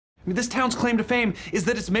mean, this town's claim to fame is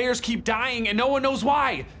that its mayors keep dying and no one knows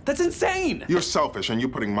why. That's insane. You're selfish and you're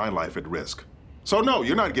putting my life at risk. So no,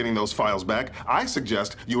 you're not getting those files back. I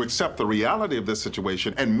suggest you accept the reality of this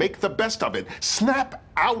situation and make the best of it. Snap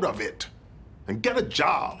out of it and get a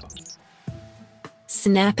job.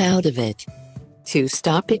 Snap out of it. To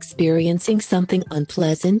stop experiencing something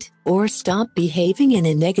unpleasant or stop behaving in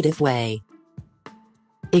a negative way.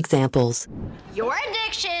 Examples. Your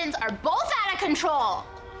addictions are both out of control.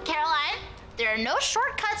 Caroline, there are no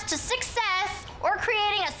shortcuts to success or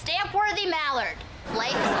creating a stamp-worthy mallard.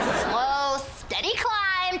 Life is a slow, steady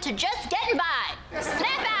climb to just getting by.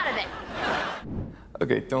 Snap out of it.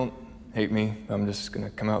 Okay, don't hate me. I'm just gonna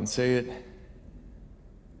come out and say it.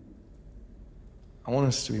 I want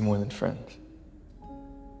us to be more than friends.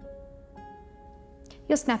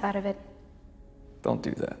 You'll snap out of it. Don't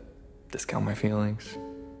do that. Discount my feelings.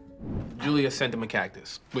 Julia sent him a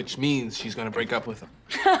cactus, which means she's gonna break up with him.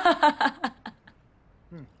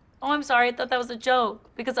 Oh, I'm sorry. I thought that was a joke.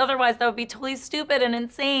 Because otherwise that would be totally stupid and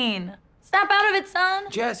insane. Snap out of it,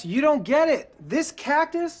 son. Jess, you don't get it. This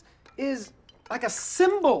cactus is like a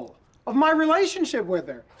symbol of my relationship with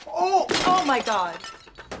her. Oh my God.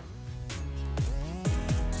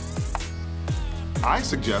 I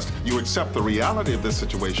suggest you accept the reality of this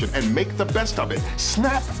situation and make the best of it.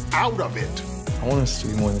 Snap out of it. I want us to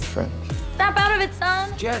be more than friends. Snap out of it,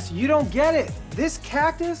 son. Jess, you don't get it. This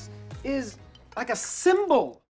cactus is like a symbol